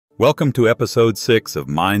Welcome to episode 6 of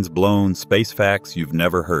Minds Blown Space Facts You've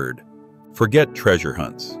Never Heard. Forget treasure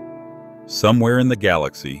hunts. Somewhere in the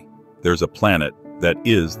galaxy, there's a planet that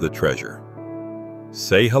is the treasure.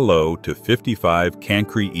 Say hello to 55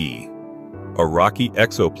 Cancri e, a rocky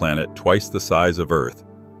exoplanet twice the size of Earth,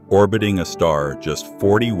 orbiting a star just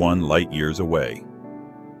 41 light-years away.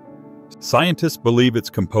 Scientists believe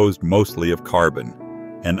it's composed mostly of carbon,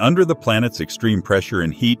 and under the planet's extreme pressure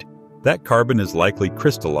and heat, that carbon is likely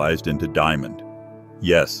crystallized into diamond.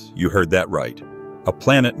 Yes, you heard that right. A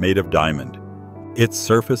planet made of diamond. Its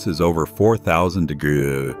surface is over 4,000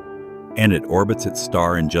 degrees, and it orbits its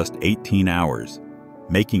star in just 18 hours,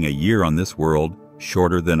 making a year on this world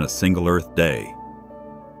shorter than a single Earth day.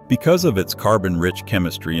 Because of its carbon-rich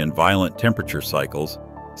chemistry and violent temperature cycles,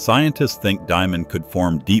 scientists think diamond could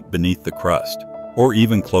form deep beneath the crust, or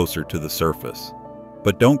even closer to the surface.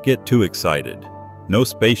 But don't get too excited. No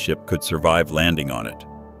spaceship could survive landing on it.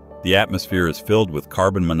 The atmosphere is filled with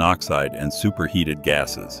carbon monoxide and superheated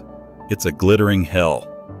gases. It's a glittering hell.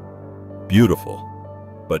 Beautiful,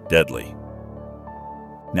 but deadly.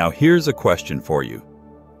 Now here's a question for you.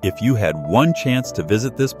 If you had one chance to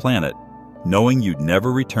visit this planet, knowing you'd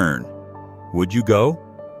never return, would you go?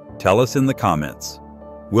 Tell us in the comments.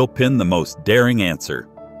 We'll pin the most daring answer.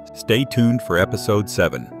 Stay tuned for episode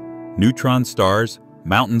 7. Neutron stars,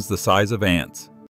 mountains the size of ants.